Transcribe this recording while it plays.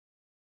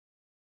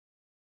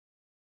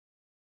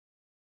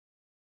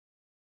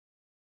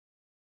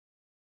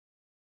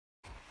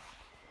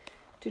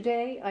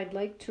Today, I'd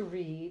like to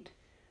read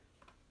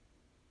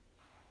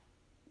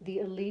the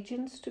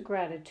Allegiance to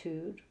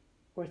Gratitude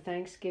or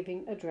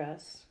Thanksgiving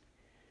Address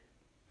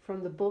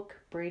from the book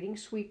Braiding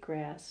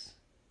Sweetgrass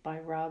by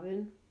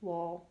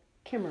Lovell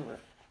Kimmerer.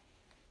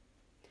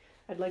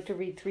 I'd like to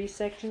read 3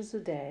 sections a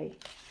day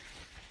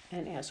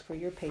and ask for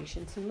your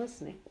patience in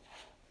listening.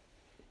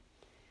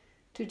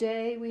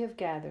 Today we have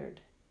gathered,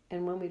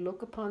 and when we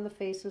look upon the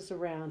faces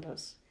around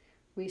us,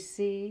 we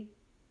see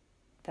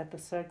that the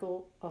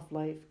cycle of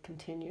life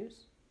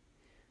continues.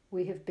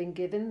 We have been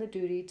given the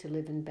duty to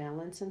live in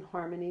balance and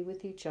harmony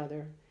with each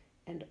other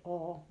and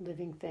all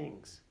living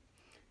things.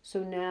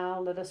 So now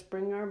let us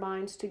bring our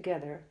minds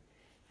together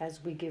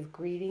as we give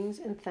greetings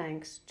and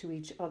thanks to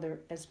each other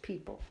as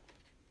people.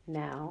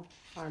 Now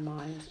our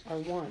minds are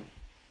one.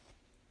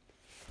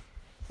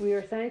 We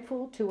are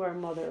thankful to our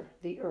Mother,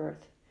 the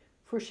Earth,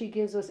 for she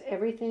gives us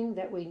everything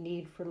that we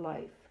need for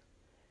life.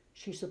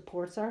 She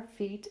supports our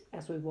feet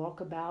as we walk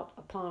about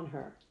upon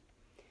her.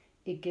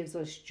 It gives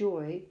us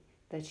joy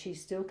that she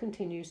still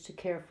continues to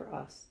care for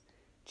us,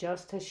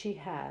 just as she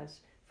has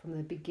from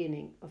the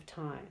beginning of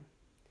time.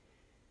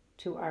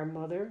 To our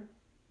Mother,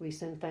 we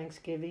send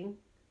thanksgiving,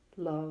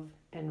 love,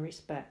 and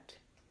respect.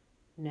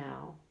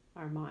 Now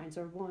our minds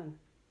are one.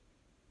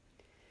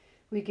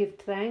 We give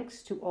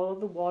thanks to all of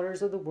the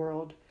waters of the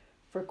world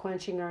for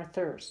quenching our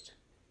thirst,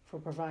 for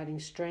providing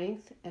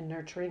strength and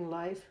nurturing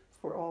life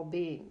for all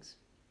beings.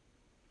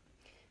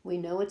 We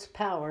know its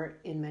power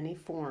in many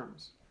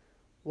forms: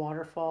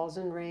 waterfalls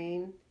and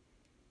rain,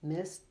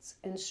 mists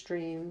and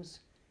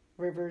streams,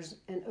 rivers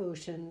and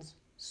oceans,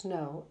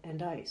 snow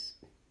and ice.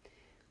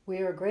 We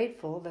are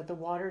grateful that the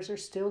waters are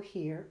still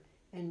here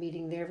and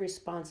meeting their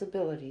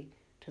responsibility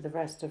to the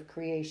rest of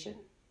creation.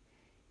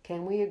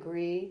 Can we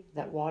agree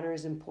that water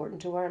is important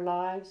to our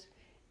lives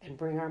and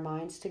bring our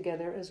minds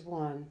together as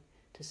one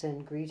to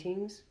send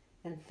greetings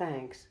and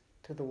thanks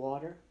to the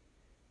water?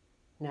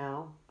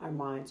 Now our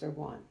minds are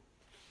one.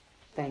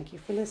 Thank you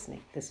for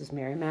listening. This is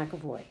Mary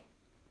McEvoy.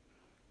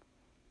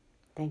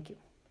 Thank you.